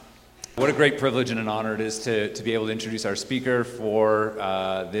What a great privilege and an honor it is to be able to introduce our speaker for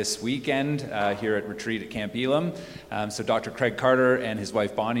this weekend here at Retreat at Camp Elam. So Dr. Craig Carter and his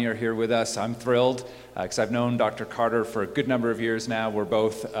wife Bonnie are here with us. I'm thrilled because I've known Dr. Carter for a good number of years now. We're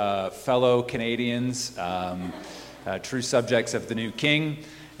both fellow Canadians, true subjects of the new King.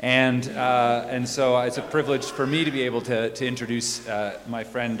 And so it's a privilege for me to be able to introduce my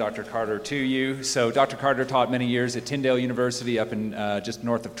friend Dr. Carter to you. So Dr. Carter taught many years at Tyndale University up in just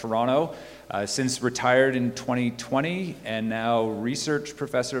north of Toronto, since retired in 2020, and now research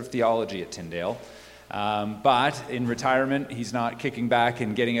professor of theology at Tyndale. But in retirement, he's not kicking back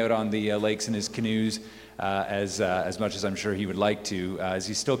and getting out on the lakes in his canoes as much as I'm sure he would like to, as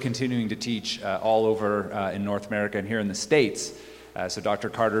he's still continuing to teach all over in North America and here in the States. So Dr.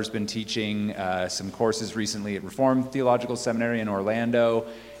 Carter's been teaching some courses recently at Reformed Theological Seminary in Orlando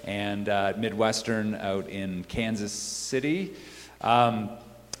and Midwestern out in Kansas City.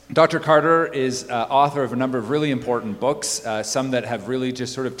 Dr. Carter is author of a number of really important books, some that have really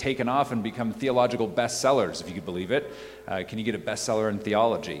just sort of taken off and become theological bestsellers, if you could believe it. Can you get a bestseller in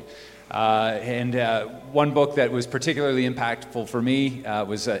theology? And one book that was particularly impactful for me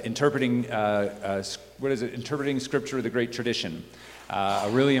was Interpreting Scripture, the Great Tradition. A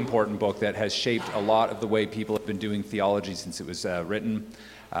really important book that has shaped a lot of the way people have been doing theology since it was written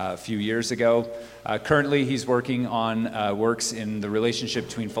a few years ago. Currently, he's working on works in the relationship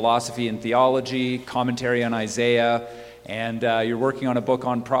between philosophy and theology, commentary on Isaiah, and you're working on a book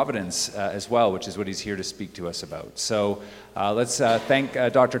on Providence as well, which is what he's here to speak to us about. So let's thank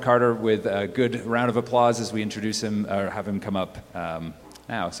Dr. Carter with a good round of applause as we introduce him, or have him come up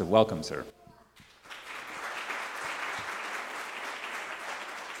now. So welcome, sir.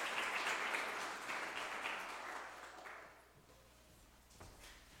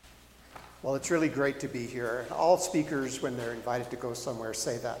 Well, it's really great to be here. All speakers, when they're invited to go somewhere,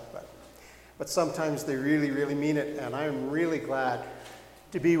 say that, but sometimes they really, really mean it, and I'm really glad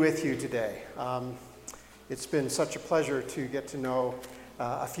to be with you today. It's been such a pleasure to get to know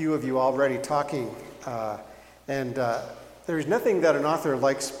a few of you already talking, and there's nothing that an author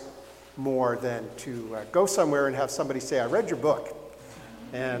likes more than to go somewhere and have somebody say, I read your book,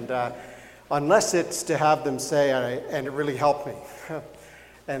 and unless it's to have them say, and it really helped me.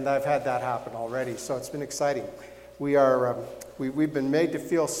 And I've had that happen already, so it's been exciting. We've been made to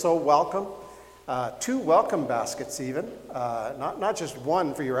feel so welcome. 2 welcome baskets even, not just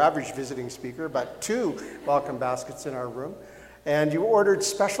one for your average visiting speaker, but 2 welcome baskets in our room. And you ordered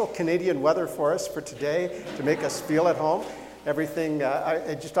special Canadian weather for us for today to make us feel at home. Everything,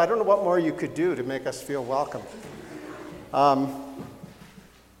 I don't know what more you could do to make us feel welcome. I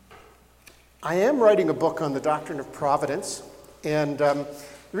am writing a book on the doctrine of providence, and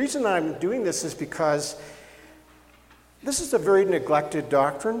the reason I'm doing this is because this is a very neglected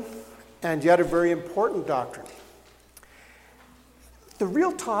doctrine, and yet a very important doctrine. The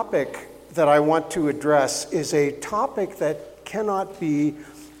real topic that I want to address is a topic that cannot be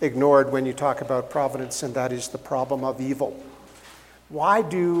ignored when you talk about providence, and that is the problem of evil. Why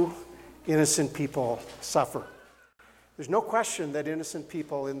do innocent people suffer? There's no question that innocent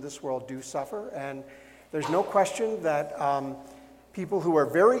people in this world do suffer, and there's no question that people who are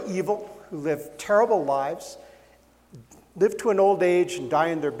very evil, who live terrible lives, live to an old age and die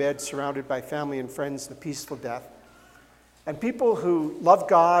in their bed surrounded by family and friends, the peaceful death. And people who love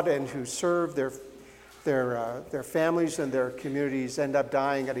God and who serve their families and their communities end up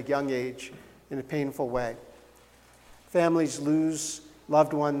dying at a young age in a painful way. Families lose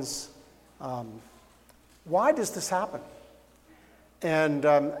loved ones. Why does this happen? And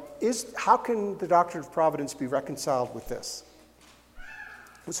how can the doctrine of providence be reconciled with this?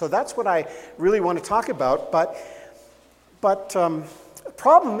 So that's what I really want to talk about, but the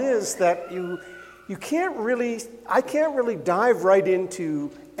problem is that I can't really dive right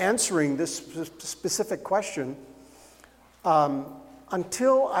into answering this specific question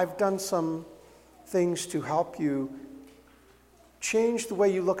until I've done some things to help you change the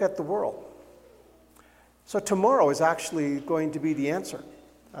way you look at the world. So tomorrow is actually going to be the answer.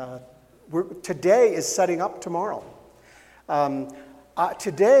 Today is setting up tomorrow.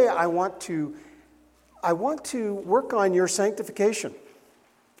 Today I want to work on your sanctification.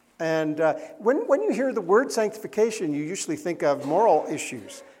 And when you hear the word sanctification, you usually think of moral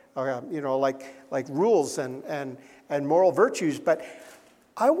issues, like rules and moral virtues. But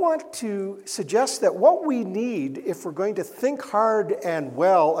I want to suggest that what we need, if we're going to think hard and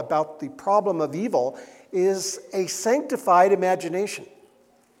well about the problem of evil, is a sanctified imagination.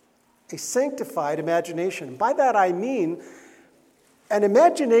 A sanctified imagination. By that I mean an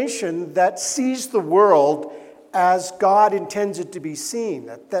imagination that sees the world as God intends it to be seen,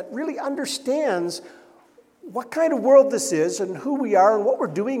 that really understands what kind of world this is and who we are and what we're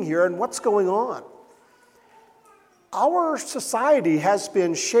doing here and what's going on. Our society has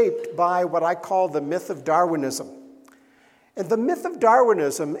been shaped by what I call the myth of Darwinism. And the myth of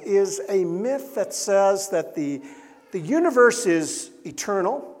Darwinism is a myth that says that the universe is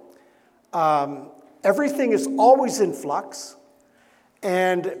eternal, everything is always in flux,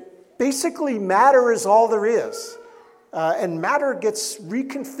 and basically matter is all there is. And matter gets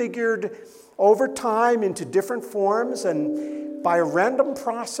reconfigured over time into different forms, and by a random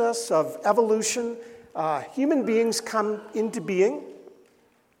process of evolution, human beings come into being,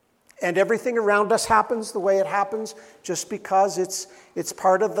 and everything around us happens the way it happens just because it's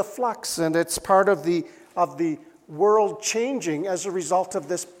part of the flux, and it's part of the world changing as a result of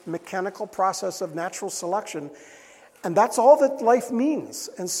this mechanical process of natural selection. And that's all that life means.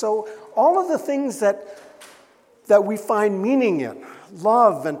 And so all of the things that we find meaning in,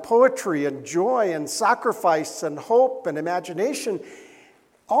 love and poetry and joy and sacrifice and hope and imagination,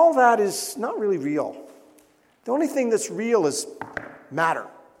 all that is not really real. The only thing that's real is matter.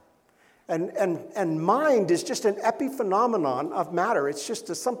 And mind is just an epiphenomenon of matter. It's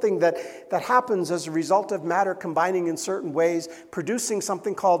just something that happens as a result of matter combining in certain ways, producing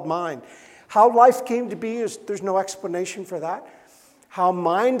something called mind. How life came to be, there's no explanation for that. How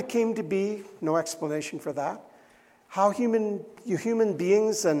mind came to be, no explanation for that. How human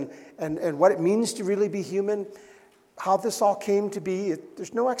beings and what it means to really be human, how this all came to be,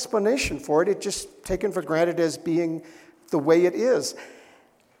 there's no explanation for it. It's just taken for granted as being the way it is.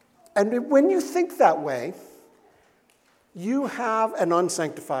 And when you think that way, you have an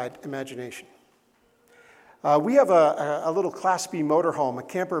unsanctified imagination. We have a little Class B motorhome, a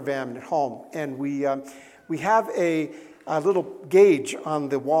camper van at home, and we have a little gauge on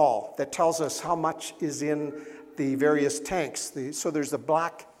the wall that tells us how much is in the various tanks. So there's the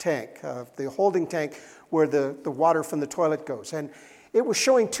black tank, the holding tank where the water from the toilet goes. And it was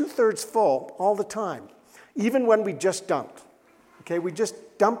showing 2/3 full all the time, even when we just dumped. Okay, we just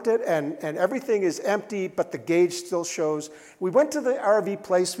dumped it and everything is empty, but the gauge still shows. We went to the RV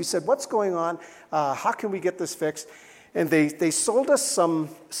place. We said, what's going on? How can we get this fixed? And they sold us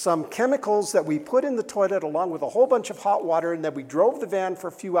some chemicals that we put in the toilet along with a whole bunch of hot water, and then we drove the van for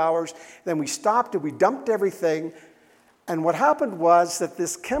a few hours. Then we stopped and we dumped everything. And what happened was that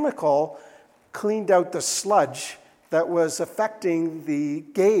this chemical cleaned out the sludge that was affecting the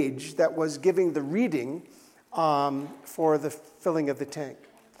gauge that was giving the reading for the filling of the tank.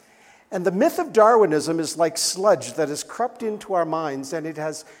 And the myth of Darwinism is like sludge that has crept into our minds, and it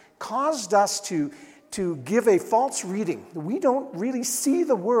has caused us to give a false reading. We don't really see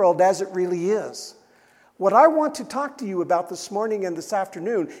the world as it really is. What I want to talk to you about this morning and this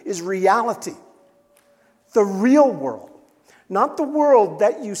afternoon is reality. The real world. Not the world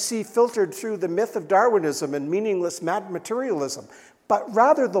that you see filtered through the myth of Darwinism and meaningless materialism, but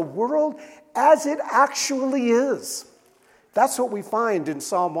rather the world as it actually is. That's what we find in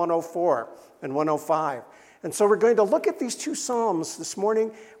Psalm 104 and 105. And so we're going to look at these two Psalms this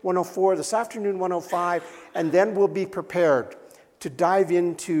morning, 104, this afternoon, 105, and then we'll be prepared to dive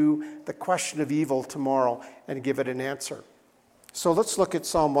into the question of evil tomorrow and give it an answer. So let's look at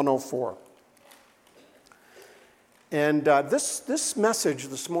Psalm 104. And this message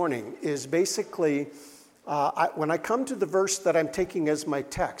this morning is basically, when I come to the verse that I'm taking as my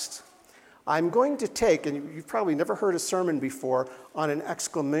text, I'm going to take, and you've probably never heard a sermon before, on an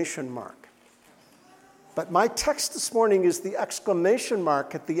exclamation mark. But my text this morning is the exclamation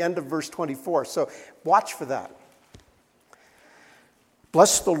mark at the end of verse 24. So watch for that.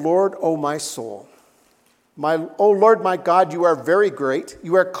 Bless the Lord, O my soul. O Lord, my God, you are very great.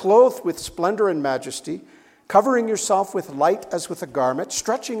 You are clothed with splendor and majesty, covering yourself with light as with a garment,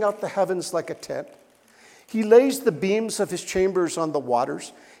 stretching out the heavens like a tent. He lays the beams of his chambers on the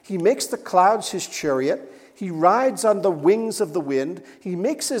waters. He makes the clouds his chariot. He rides on the wings of the wind. He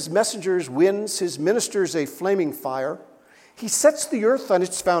makes his messengers winds, his ministers a flaming fire. He sets the earth on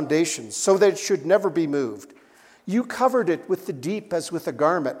its foundations so that it should never be moved. You covered it with the deep as with a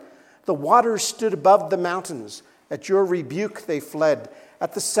garment. The waters stood above the mountains. At your rebuke they fled.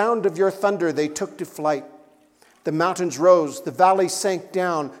 At the sound of your thunder they took to flight. The mountains rose, the valleys sank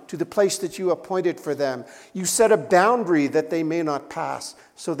down to the place that you appointed for them. You set a boundary that they may not pass,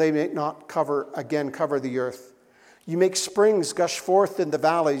 so they may not cover the earth. You make springs gush forth in the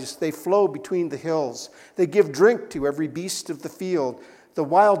valleys. They flow between the hills. They give drink to every beast of the field. The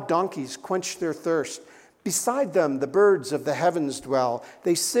wild donkeys quench their thirst. Beside them the birds of the heavens dwell.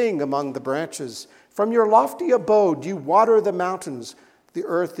 They sing among the branches. From your lofty abode you water the mountains. The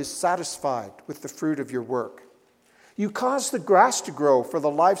earth is satisfied with the fruit of your work. You cause the grass to grow for the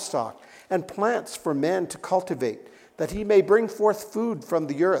livestock, and plants for man to cultivate, that he may bring forth food from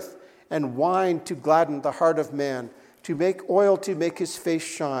the earth, and wine to gladden the heart of man, to make oil to make his face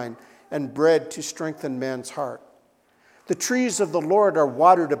shine, and bread to strengthen man's heart. The trees of the Lord are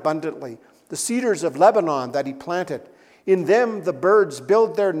watered abundantly, the cedars of Lebanon that he planted. In them the birds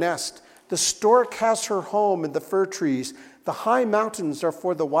build their nest. The stork has her home in the fir trees. The high mountains are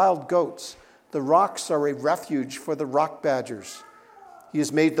for the wild goats. The rocks are a refuge for the rock badgers. He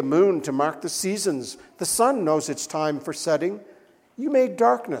has made the moon to mark the seasons. The sun knows its time for setting. You made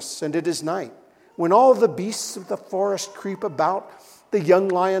darkness, and it is night. When all the beasts of the forest creep about, the young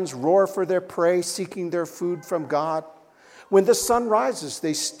lions roar for their prey, seeking their food from God. When the sun rises,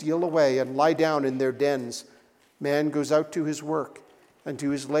 they steal away and lie down in their dens. Man goes out to his work and to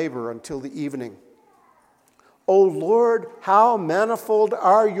his labor until the evening. O Lord, how manifold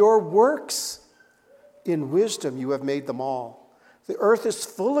are your works! In wisdom you have made them all. The earth is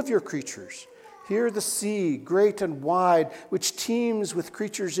full of your creatures. Hear the sea, great and wide, which teems with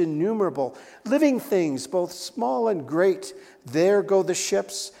creatures innumerable, living things, both small and great. There go the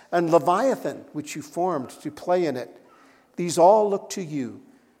ships, and Leviathan, which you formed to play in it. These all look to you,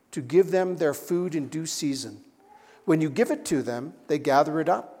 to give them their food in due season. When you give it to them, they gather it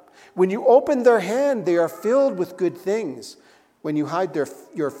up. When you open their hand, they are filled with good things. When you hide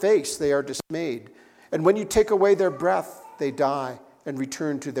your face, they are dismayed. And when you take away their breath, they die and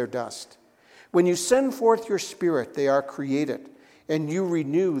return to their dust. When you send forth your spirit, they are created, and you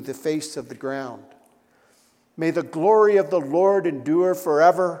renew the face of the ground. May the glory of the Lord endure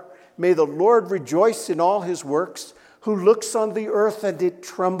forever. May the Lord rejoice in all his works, who looks on the earth and it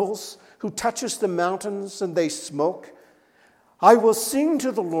trembles, who touches the mountains and they smoke. I will sing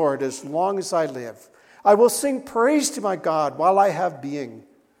to the Lord as long as I live. I will sing praise to my God while I have being.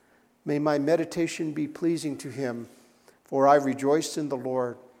 May my meditation be pleasing to him, for I rejoice in the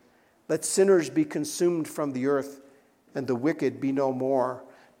Lord. Let sinners be consumed from the earth, and the wicked be no more.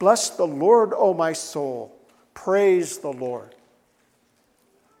 Bless the Lord, O my soul. Praise the Lord.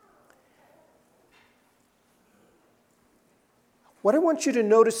 What I want you to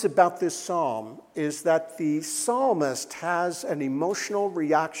notice about this psalm is that the psalmist has an emotional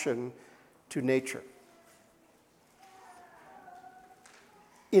reaction to nature.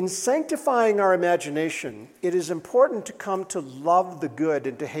 In sanctifying our imagination, it is important to come to love the good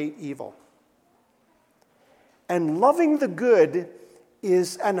and to hate evil. And loving the good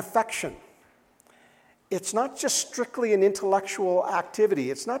is an affection. It's not just strictly an intellectual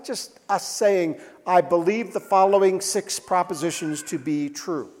activity. It's not just us saying, I believe the following 6 propositions to be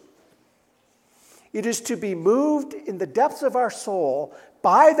true. It is to be moved in the depths of our soul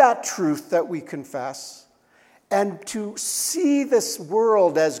by that truth that we confess, and to see this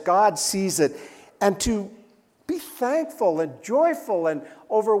world as God sees it, and to be thankful and joyful and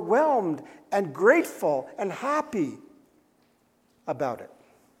overwhelmed and grateful and happy about it.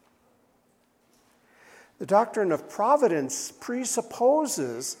 The doctrine of providence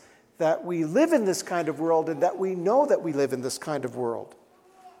presupposes that we live in this kind of world and that we know that we live in this kind of world.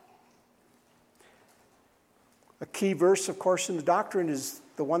 A key verse, of course, in the doctrine is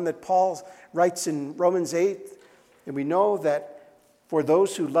the one that Paul writes in Romans 8. And we know that for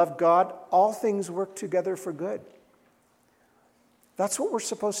those who love God, all things work together for good. That's what we're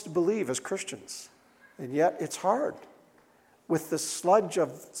supposed to believe as Christians. And yet it's hard. With the sludge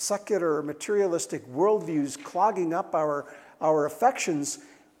of secular, materialistic worldviews clogging up our affections,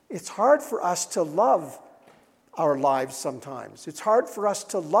 it's hard for us to love our lives sometimes. It's hard for us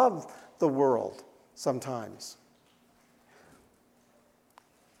to love the world sometimes.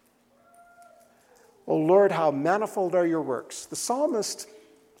 O Lord, how manifold are your works. The psalmist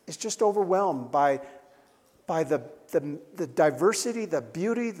is just overwhelmed by the diversity, the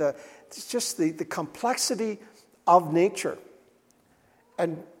beauty, the complexity of nature.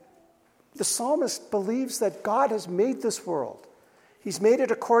 And the psalmist believes that God has made this world. He's made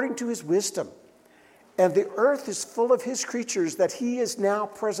it according to his wisdom. And the earth is full of his creatures that he is now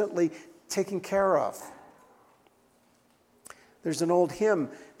presently taking care of. There's an old hymn,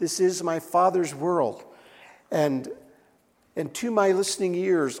 "This is my Father's world." And to my listening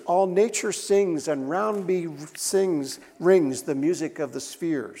ears, all nature sings, and round me rings the music of the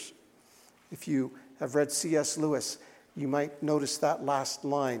spheres. If you have read C.S. Lewis, you might notice that last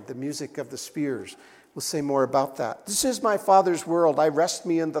line, the music of the spheres. We'll say more about that. This is my Father's world. I rest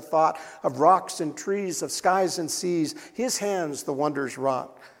me in the thought of rocks and trees, of skies and seas. His hands the wonders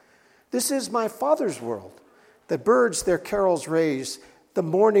wrought. This is my Father's world. The birds their carols raise. The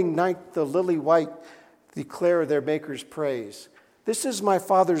morning night, the lily white, declare their Maker's praise. This is my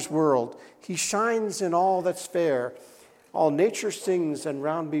Father's world. He shines in all that's fair. All nature sings and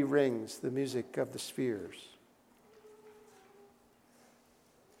round me rings the music of the spheres.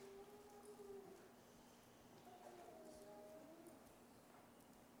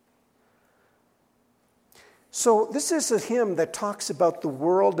 So this is a hymn that talks about the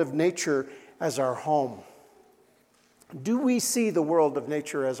world of nature as our home. Do we see the world of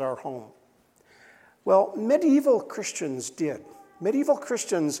nature as our home? Well, medieval Christians did. Medieval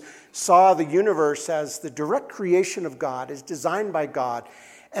Christians saw the universe as the direct creation of God, as designed by God,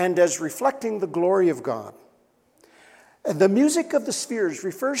 and as reflecting the glory of God. And the music of the spheres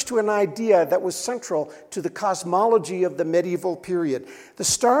refers to an idea that was central to the cosmology of the medieval period. The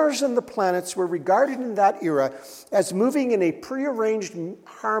stars and the planets were regarded in that era as moving in a prearranged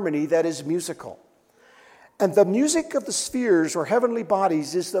harmony that is musical. And the music of the spheres, or heavenly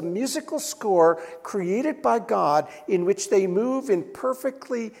bodies, is the musical score created by God in which they move in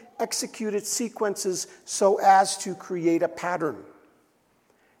perfectly executed sequences so as to create a pattern.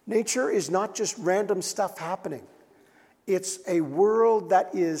 Nature is not just random stuff happening. It's a world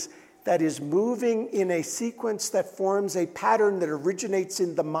that is moving in a sequence that forms a pattern that originates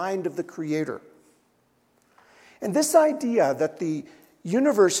in the mind of the Creator. And this idea that the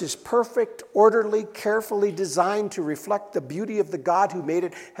universe is perfect, orderly, carefully designed to reflect the beauty of the God who made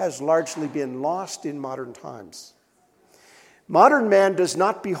it has largely been lost in modern times. Modern man does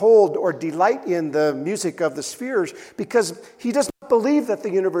not behold or delight in the music of the spheres because he does not believe that the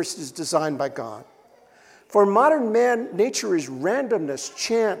universe is designed by God. For modern man, nature is randomness,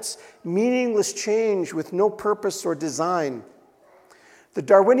 chance, meaningless change with no purpose or design. The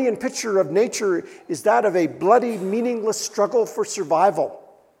Darwinian picture of nature is that of a bloody, meaningless struggle for survival.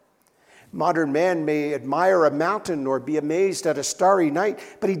 Modern man may admire a mountain or be amazed at a starry night,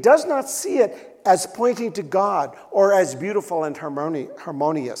 but he does not see it as pointing to God or as beautiful and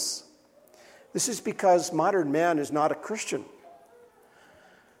harmonious. This is because modern man is not a Christian.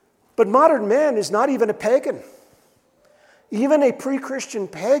 But modern man is not even a pagan. Even a pre-Christian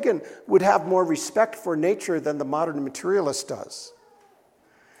pagan would have more respect for nature than the modern materialist does.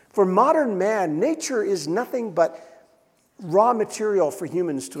 For modern man, nature is nothing but raw material for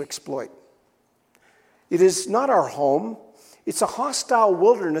humans to exploit. It is not our home. It's a hostile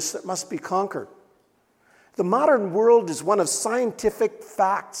wilderness that must be conquered. The modern world is one of scientific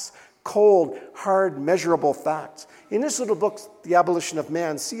facts, cold, hard, measurable facts. In his little book, The Abolition of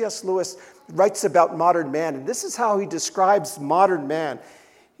Man, C.S. Lewis writes about modern man, and this is how he describes modern man.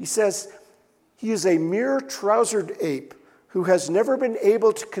 He says, he is a mere trousered ape who has never been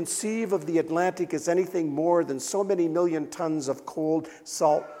able to conceive of the Atlantic as anything more than so many million tons of cold,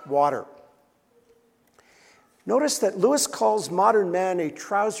 salt water. Notice that Lewis calls modern man a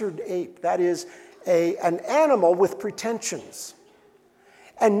trousered ape, that is, an animal with pretensions.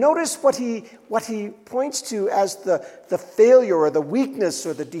 And notice what he points to as the failure or the weakness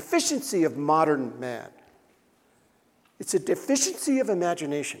or the deficiency of modern man. It's a deficiency of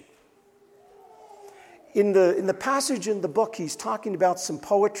imagination. In the passage in the book, he's talking about some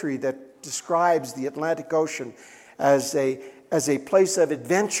poetry that describes the Atlantic Ocean as a place of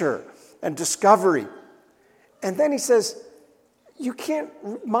adventure and discovery. And then he says,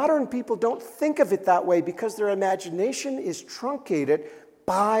 modern people don't think of it that way because their imagination is truncated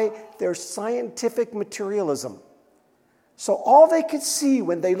by their scientific materialism. So all they can see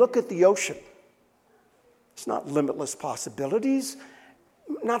when they look at the ocean, it's not limitless possibilities,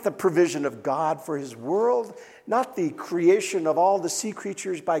 not the provision of God for his world, not the creation of all the sea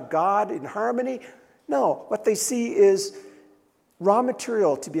creatures by God in harmony. No, what they see is raw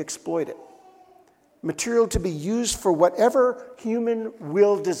material to be exploited, material to be used for whatever human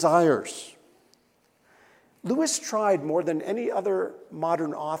will desires. Lewis tried more than any other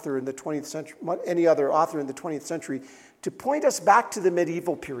modern author in the 20th century, any other author in the 20th century, to point us back to the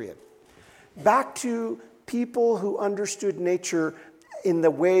medieval period, back to people who understood nature in the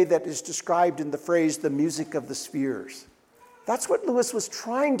way that is described in the phrase, the music of the spheres. That's what Lewis was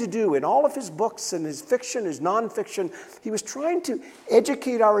trying to do in all of his books and his fiction, his nonfiction. He was trying to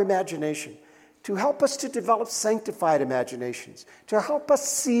educate our imagination, to help us to develop sanctified imaginations, to help us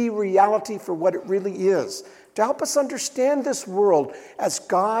see reality for what it really is, to help us understand this world as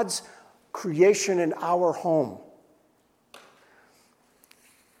God's creation and our home.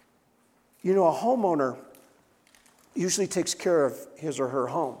 You know, a homeowner usually takes care of his or her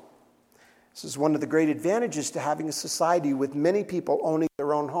home. This is one of the great advantages to having a society with many people owning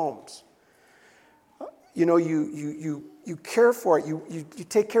their own homes. You know, you care for it. You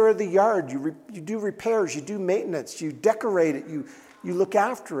take care of the yard. You do repairs. You do maintenance. You decorate it. You look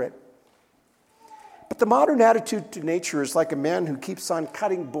after it. But the modern attitude to nature is like a man who keeps on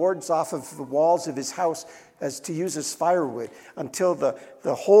cutting boards off of the walls of his house as to use as firewood until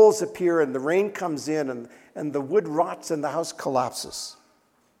the holes appear and the rain comes in and the wood rots and the house collapses.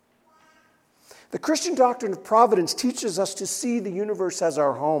 The Christian doctrine of providence teaches us to see the universe as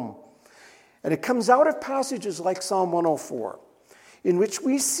our home. And it comes out of passages like Psalm 104, in which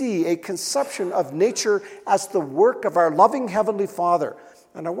we see a conception of nature as the work of our loving Heavenly Father.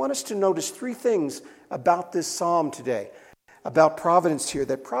 And I want us to notice three things about this psalm today, about providence here.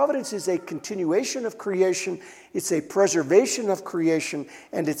 That providence is a continuation of creation, it's a preservation of creation,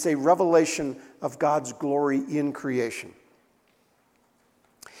 and it's a revelation of God's glory in creation.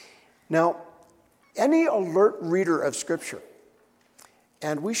 Now, any alert reader of Scripture,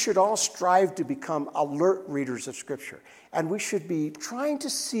 and we should all strive to become alert readers of Scripture, and we should be trying to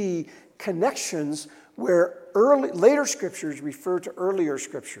see connections where later Scriptures refer to earlier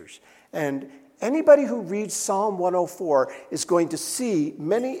Scriptures. And anybody who reads Psalm 104 is going to see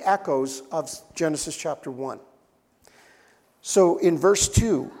many echoes of Genesis chapter 1. So in verse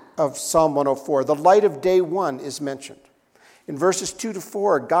 2 of Psalm 104, the light of day 1 is mentioned. In verses 2 to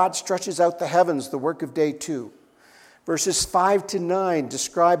 4, God stretches out the heavens, the work of day 2. Verses 5 to 9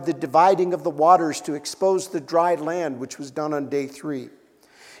 describe the dividing of the waters to expose the dry land, which was done on day 3.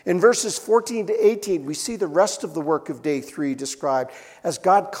 In verses 14 to 18, we see the rest of the work of day 3 described as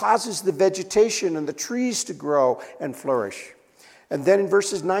God causes the vegetation and the trees to grow and flourish. And then in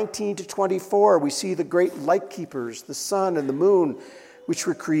verses 19 to 24, we see the great light keepers, the sun and the moon, which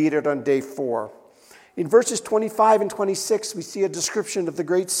were created on day 4. In verses 25 and 26, we see a description of the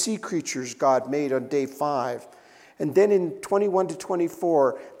great sea creatures God made on day 5. And then in 21 to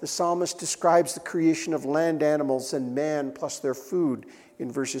 24, the psalmist describes the creation of land animals and man plus their food in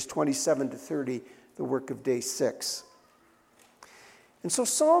verses 27 to 30, the work of day 6. And so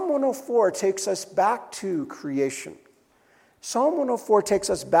Psalm 104 takes us back to creation. Psalm 104 takes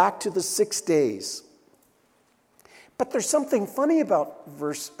us back to the 6 days. But there's something funny about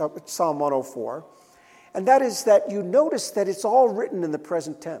Psalm 104, and that is that you notice that it's all written in the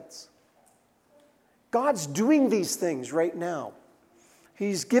present tense. God's doing these things right now.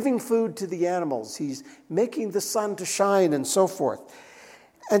 He's giving food to the animals. He's making the sun to shine and so forth.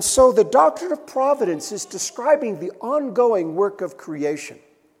 And so the doctrine of providence is describing the ongoing work of creation.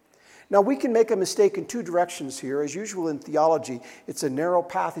 Now, we can make a mistake in two directions here. As usual in theology, it's a narrow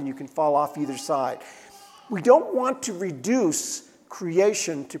path and you can fall off either side. We don't want to reduce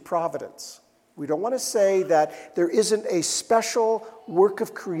creation to providence. We don't want to say that there isn't a special work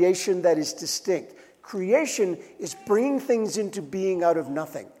of creation that is distinct. Creation is bringing things into being out of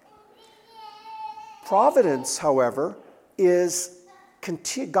nothing. Providence, however, is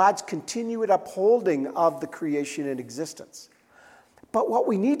God's continued upholding of the creation in existence. But what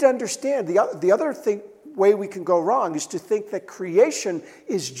we need to understand, the other way we can go wrong is to think that creation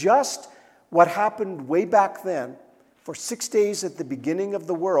is just what happened way back then for 6 days at the beginning of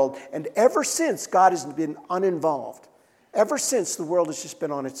the world, and ever since God has been uninvolved. Ever since the world has just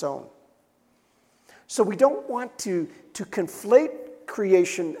been on its own. So we don't want to conflate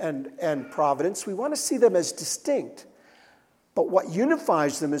creation and providence. We want to see them as distinct. But what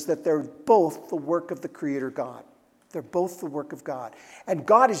unifies them is that they're both the work of the Creator God. They're both the work of God. And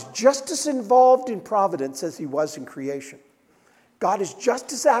God is just as involved in providence as he was in creation. God is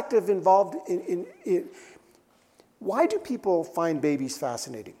just as active involved in Why do people find babies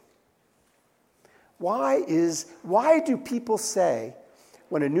fascinating? Why do people say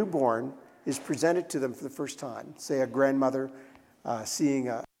when a newborn is presented to them for the first time, say a grandmother seeing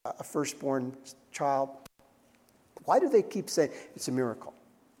a firstborn child, why do they keep saying it's a miracle?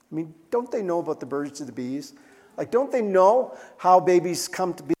 I mean, don't they know about the birds and the bees? Like, don't they know how babies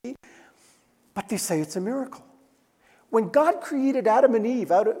come to be? But they say it's a miracle. When God created Adam and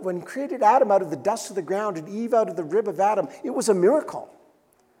Eve, when he created Adam out of the dust of the ground and Eve out of the rib of Adam, it was a miracle.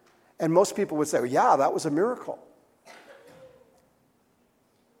 And most people would say, well, yeah, that was a miracle.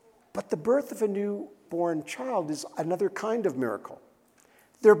 But the birth of a newborn child is another kind of miracle.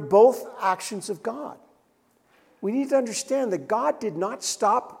 They're both actions of God. We need to understand that God did not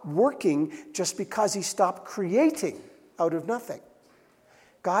stop working just because he stopped creating out of nothing.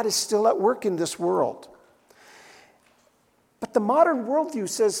 God is still at work in this world. But the modern worldview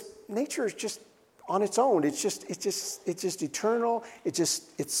says nature is just on its own. It's just eternal. It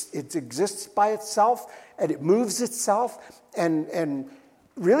exists by itself and it moves itself. And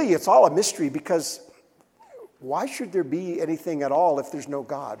really it's all a mystery, because why should there be anything at all if there's no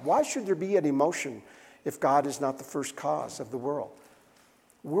God? Why should there be an emotion if God is not the first cause of the world?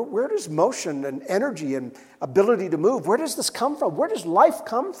 Where does motion and energy and ability to move, where does this come from? Where does life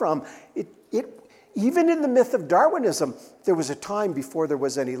come from? Even in the myth of Darwinism, there was a time before there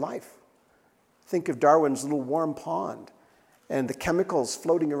was any life. Think of Darwin's little warm pond and the chemicals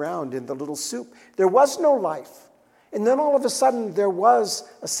floating around in the little soup. There was no life. And then all of a sudden, there was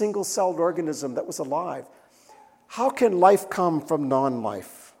a single-celled organism that was alive. How can life come from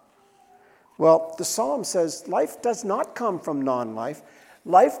non-life? Well, the psalm says life does not come from non-life.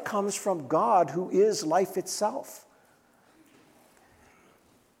 Life comes from God, who is life itself.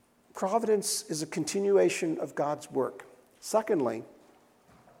 Providence is a continuation of God's work. Secondly,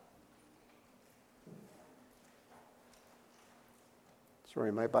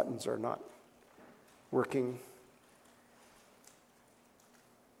 sorry, my buttons are not working.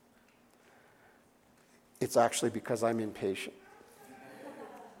 It's actually because I'm impatient.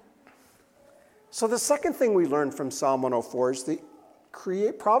 So the second thing we learn from Psalm 104 is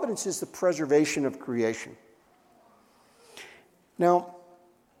providence is the preservation of creation. Now,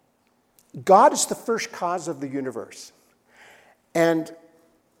 God is the first cause of the universe. And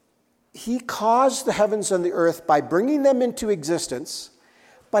he caused the heavens and the earth by bringing them into existence,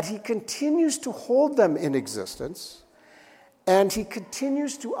 but he continues to hold them in existence, and he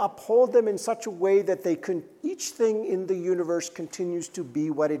continues to uphold them in such a way that each thing in the universe continues to be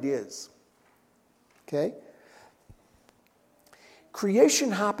what it is. Okay?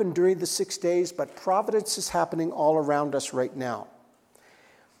 Creation happened during the 6 days, but providence is happening all around us right now.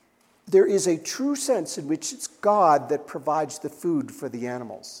 There is a true sense in which it's God that provides the food for the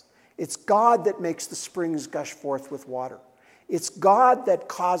animals. It's God that makes the springs gush forth with water. It's God that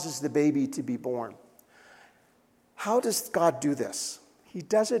causes the baby to be born. How does God do this? He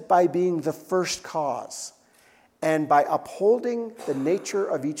does it by being the first cause and by upholding the nature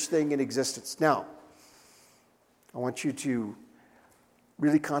of each thing in existence. Now, I want you to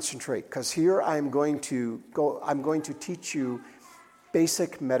really concentrate, because here I'm going to teach you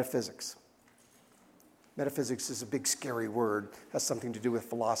basic metaphysics. Metaphysics is a big, scary word. It has something to do with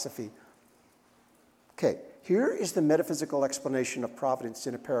philosophy. Okay, here is the metaphysical explanation of providence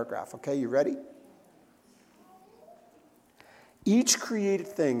in a paragraph. Okay, you ready? Each created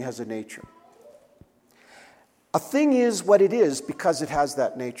thing has a nature. A thing is what it is because it has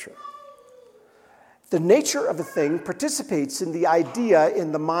that nature. The nature of a thing participates in the idea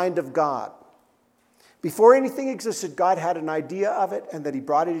in the mind of God. Before anything existed, God had an idea of it, and that he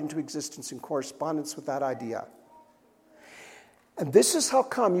brought it into existence in correspondence with that idea. And this is how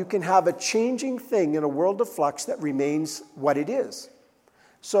come you can have a changing thing in a world of flux that remains what it is.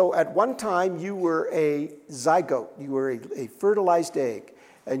 So at one time, you were a zygote, you were a fertilized egg,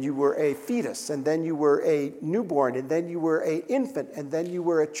 and you were a fetus, and then you were a newborn, and then you were an infant, and then you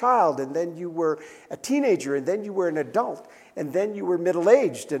were a child, and then you were a teenager, and then you were an adult, and then you were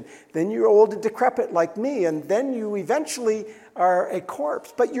middle-aged, and then you're old and decrepit like me, and then you eventually are a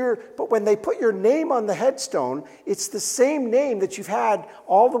corpse. But when they put your name on the headstone, it's the same name that you've had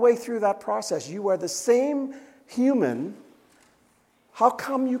all the way through that process. You are the same human. How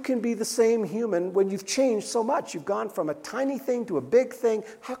come you can be the same human when you've changed so much? You've gone from a tiny thing to a big thing.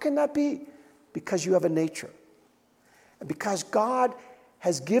 How can that be? Because you have a nature. And because God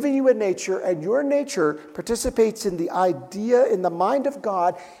has given you a nature, and your nature participates in the idea, in the mind of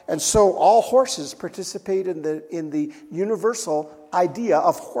God, and so all horses participate in the universal idea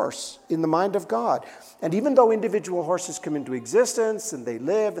of horse in the mind of God. And even though individual horses come into existence, and they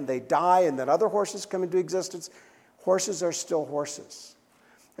live, and they die, and then other horses come into existence, horses are still horses.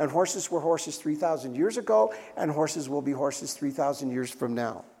 And horses were horses 3,000 years ago, and horses will be horses 3,000 years from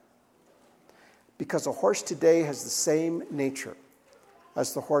now. Because a horse today has the same nature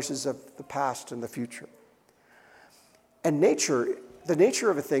as the horses of the past and the future. And the nature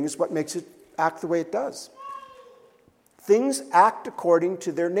of a thing is what makes it act the way it does. Things act according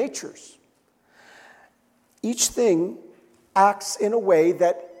to their natures. Each thing acts in a way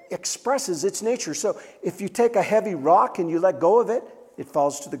that expresses its nature. So if you take a heavy rock and you let go of it, it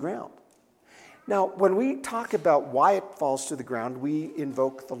falls to the ground. Now, when we talk about why it falls to the ground, we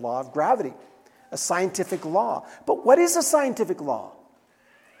invoke the law of gravity, a scientific law. But what is a scientific law?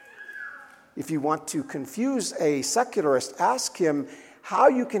 If you want to confuse a secularist, ask him how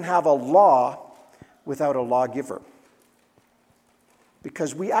you can have a law without a lawgiver.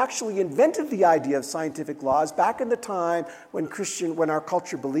 Because we actually invented the idea of scientific laws back in the time when our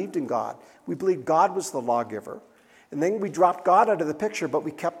culture believed in God. We believed God was the lawgiver. And then we dropped God out of the picture, but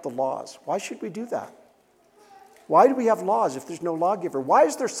we kept the laws. Why should we do that? Why do we have laws if there's no lawgiver? Why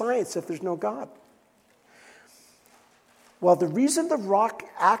is there science if there's no God? Well, the reason the rock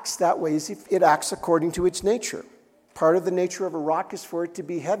acts that way is it acts according to its nature. Part of the nature of a rock is for it to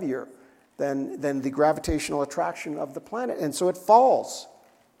be heavier than the gravitational attraction of the planet, and so it falls.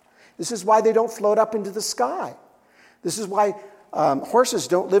 This is why they don't float up into the sky. This is why horses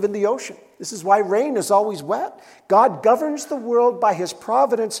don't live in the ocean. This is why rain is always wet. God governs the world by his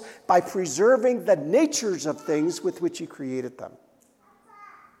providence, by preserving the natures of things with which he created them.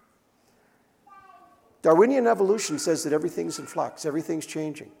 Darwinian evolution says that everything's in flux, everything's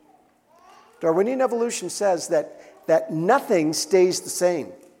changing. Darwinian evolution says that nothing stays the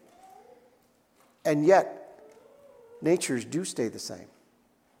same. And yet, natures do stay the same.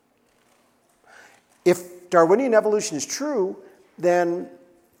 If Darwinian evolution is true, then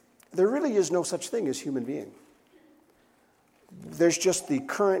there really is no such thing as human being. There's just the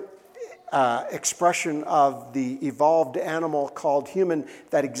current expression of the evolved animal called human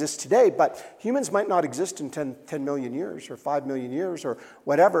that exists today, but humans might not exist in 10 million years or 5 million years or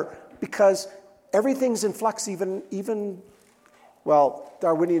whatever, because everything's in flux, even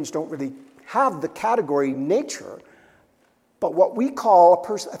Darwinians don't really have the category nature, but what we call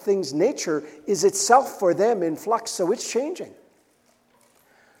a thing's nature is itself for them in flux, so it's changing.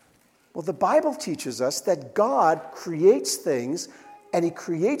 Well, the Bible teaches us that God creates things, and he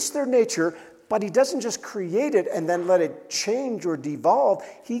creates their nature, but he doesn't just create it and then let it change or devolve.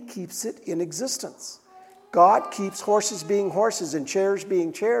 He keeps it in existence. God keeps horses being horses and chairs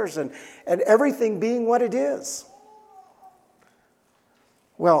being chairs and everything being what it is.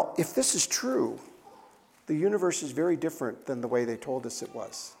 Well, if this is true, the universe is very different than the way they told us it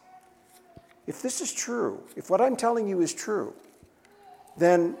was. If this is true, if what I'm telling you is true,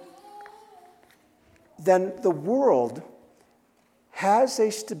 then the world has a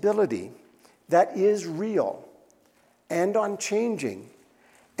stability that is real and unchanging,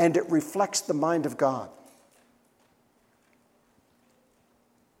 and it reflects the mind of God.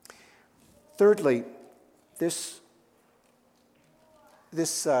 Thirdly, this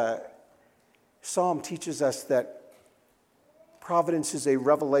psalm teaches us that providence is a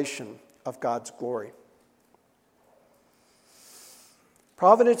revelation of God's glory.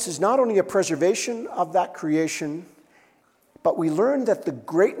 Providence is not only a preservation of that creation, but we learn that the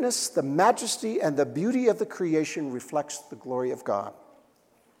greatness, the majesty, and the beauty of the creation reflects the glory of God.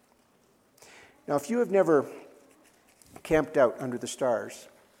 Now, if you have never camped out under the stars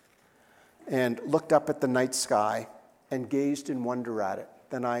and looked up at the night sky and gazed in wonder at it,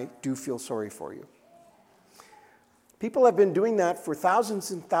 then I do feel sorry for you. People have been doing that for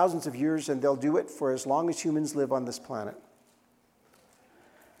thousands and thousands of years, and they'll do it for as long as humans live on this planet.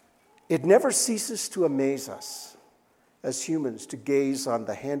 It never ceases to amaze us as humans to gaze on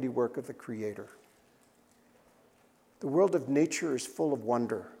the handiwork of the Creator. The world of nature is full of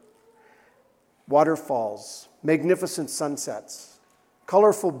wonder. Waterfalls, magnificent sunsets,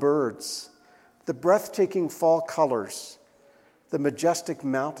 colorful birds, the breathtaking fall colors, the majestic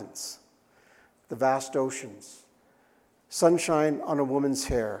mountains, the vast oceans, sunshine on a woman's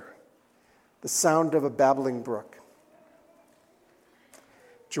hair, the sound of a babbling brook.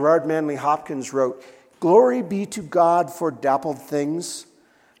 Gerard Manley Hopkins wrote, "Glory be to God for dappled things,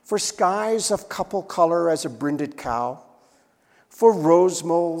 for skies of couple color as a brinded cow, for rose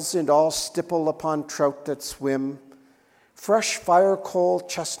moles and all stipple upon trout that swim, fresh fire coal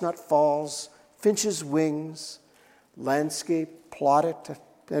chestnut falls, finches' wings, landscape plotted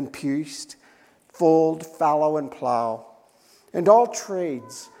and pieced, fold, fallow, and plow, and all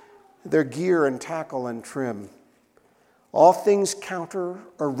trades, their gear and tackle and trim. All things counter,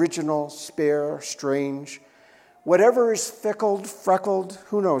 original, spare, strange, whatever is fickled, freckled,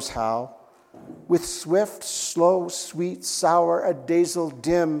 who knows how, with swift, slow, sweet, sour, a dazzle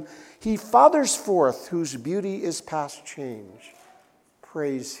dim, he fathers forth whose beauty is past change.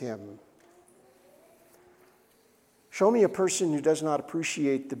 Praise him." Show me a person who does not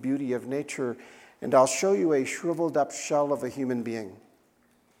appreciate the beauty of nature, and I'll show you a shriveled up shell of a human being.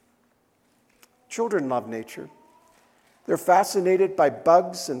 Children love nature. They're fascinated by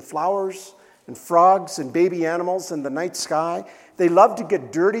bugs and flowers and frogs and baby animals and the night sky. They love to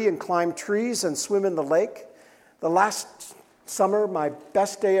get dirty and climb trees and swim in the lake. The last summer, my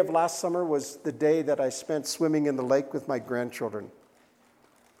best day of last summer was the day that I spent swimming in the lake with my grandchildren.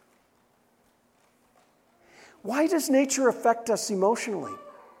 Why does nature affect us emotionally?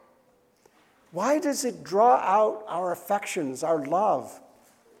 Why does it draw out our affections, our love?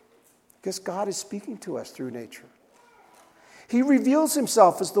 Because God is speaking to us through nature. He reveals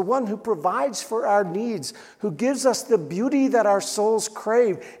himself as the one who provides for our needs, who gives us the beauty that our souls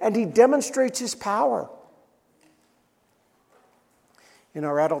crave, and he demonstrates his power. In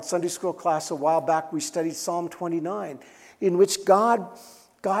our adult Sunday school class a while back, we studied Psalm 29, in which the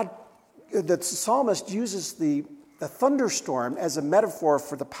psalmist uses the thunderstorm as a metaphor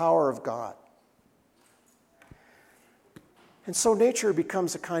for the power of God. And so nature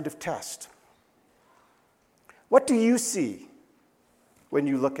becomes a kind of test. What do you see when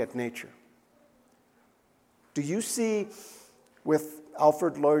you look at nature? Do you see, with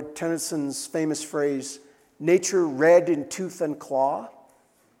Alfred Lord Tennyson's famous phrase, nature red in tooth and claw?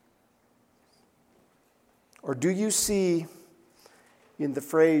 Or do you see, in the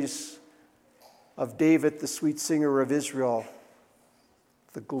phrase of David, the sweet singer of Israel,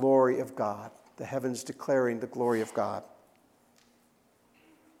 the glory of God, the heavens declaring the glory of God?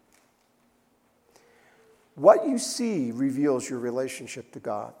 What you see reveals your relationship to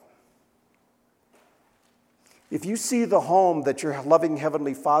God. If you see the home that your loving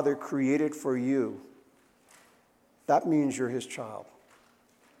Heavenly Father created for you, that means you're His child.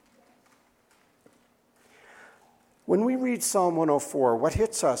 When we read Psalm 104, what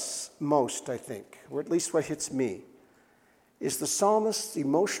hits us most, I think, or at least what hits me, is the psalmist's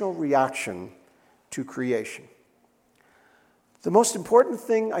emotional reaction to creation. The most important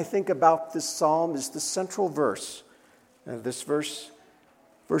thing, I think, about this psalm is the central verse. This verse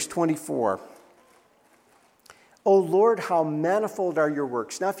 24. O Lord, how manifold are your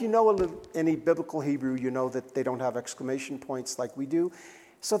works. Now, if you know any biblical Hebrew, you know that they don't have exclamation points like we do.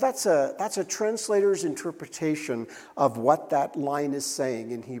 So that's a translator's interpretation of what that line is saying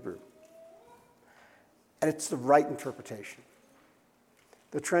in Hebrew. And it's the right interpretation.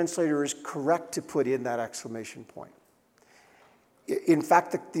 The translator is correct to put in that exclamation point. In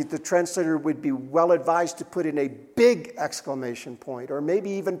fact, the translator would be well advised to put in a big exclamation point, or maybe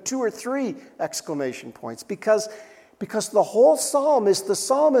even 2 or 3 exclamation points, because the whole psalm is the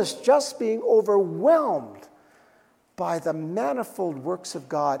psalmist just being overwhelmed by the manifold works of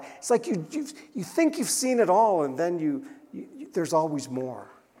God. It's like you think you've seen it all, and then there's always more.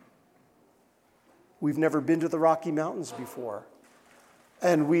 We've never been to the Rocky Mountains before,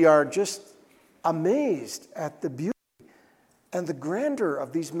 and we are just amazed at the beauty and the grandeur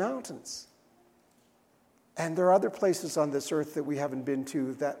of these mountains. And there are other places on this earth that we haven't been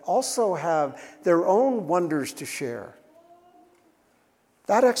to that also have their own wonders to share.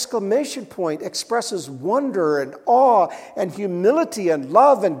 That exclamation point expresses wonder and awe and humility and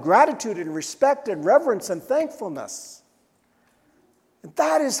love and gratitude and respect and reverence and thankfulness. And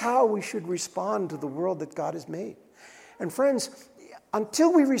that is how we should respond to the world that God has made. And friends,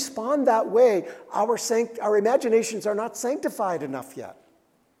 until we respond that way, our imaginations are not sanctified enough yet.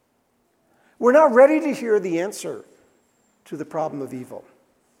 We're not ready to hear the answer to the problem of evil.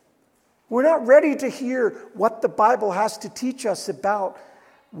 We're not ready to hear what the Bible has to teach us about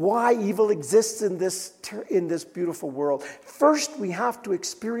why evil exists in this beautiful world. First, we have to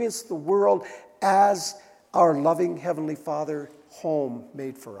experience the world as our loving Heavenly Father home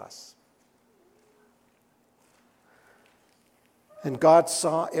made for us. And God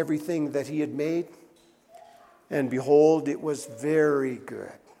saw everything that He had made, and behold, it was very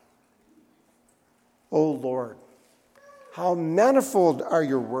good. O Lord, how manifold are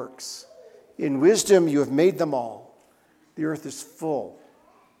your works. In wisdom you have made them all. The earth is full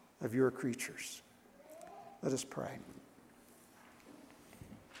of your creatures. Let us pray.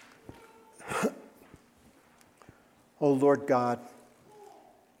 O Lord God,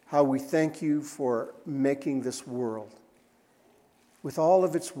 how we thank you for making this world with all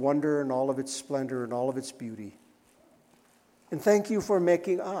of its wonder and all of its splendor and all of its beauty. And thank you for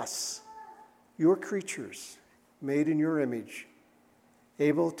making us, your creatures, made in your image,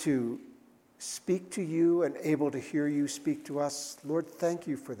 able to speak to you and able to hear you speak to us. Lord, thank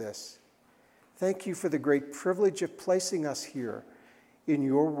you for this. Thank you for the great privilege of placing us here in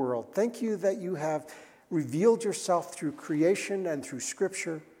your world. Thank you that you have revealed yourself through creation and through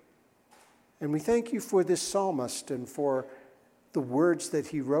Scripture. And we thank you for this psalmist and for the words that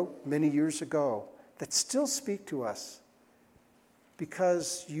he wrote many years ago that still speak to us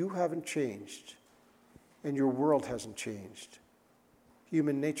because you haven't changed and your world hasn't changed.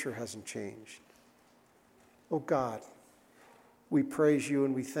 Human nature hasn't changed. Oh God, we praise you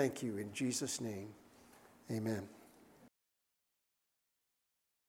and we thank you in Jesus' name. Amen.